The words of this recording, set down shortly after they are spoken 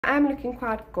I'm looking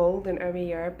quite golden over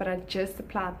here, but I just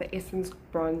applied the Essence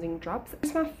bronzing drops.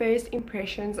 This is my first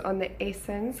impressions on the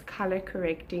Essence color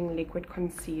correcting liquid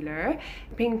concealer,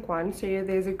 pink one. So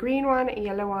there's a green one, a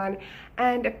yellow one,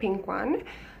 and a pink one.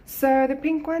 So the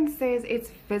pink one says it's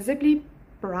visibly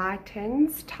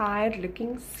brightens tired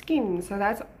looking skin, so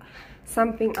that's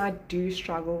something I do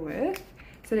struggle with.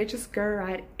 So let's just go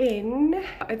right in.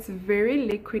 It's very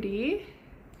liquidy,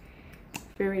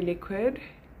 very liquid.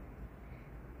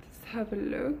 Have a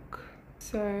look.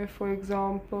 So for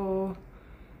example,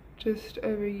 just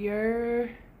over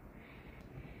here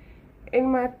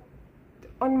on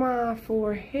my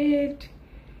forehead,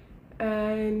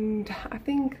 and I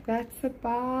think that's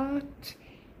about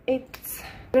it.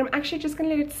 I'm actually just gonna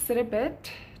let it sit a bit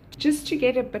just to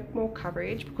get a bit more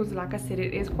coverage, because like I said,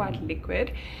 it is quite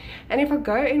liquid, and if I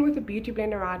go in with a beauty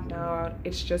blender right now,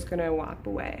 it's just gonna wipe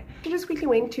away. I just quickly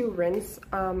went to rinse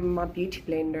my beauty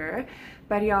blender,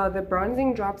 but yeah, the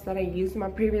bronzing drops that I used in my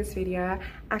previous video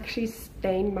actually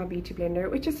stained my beauty blender,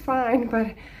 which is fine,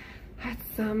 but that's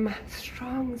some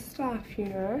strong stuff, you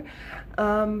know.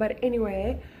 But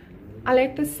anyway, I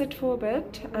let this sit for a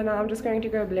bit, and I'm just going to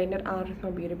go blend it out with my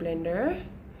beauty blender.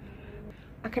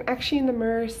 I can actually in the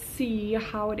mirror see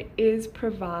how it is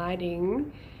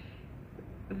providing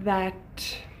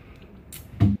that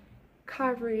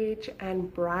coverage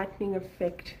and brightening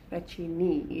effect that you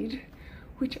need,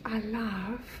 which I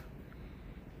love.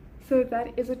 So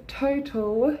that is a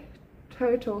total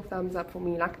thumbs up for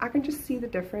me. Like, I can just see the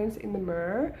difference in the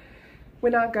mirror.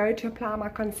 When I go to apply my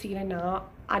concealer now,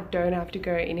 I don't have to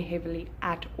go in heavily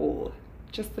at all.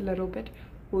 Just a little bit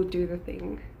will do the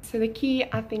thing. So the key,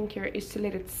 I think, here is to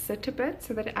let it sit a bit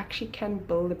so that it actually can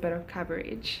build a bit of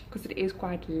coverage, because it is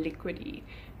quite liquidy,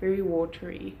 very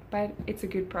watery, but it's a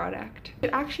good product. You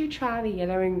should actually try the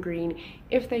yellow and green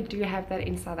if they do have that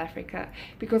in South Africa,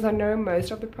 because I know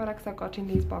most of the products I got in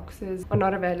these boxes are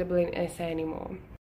not available in SA anymore.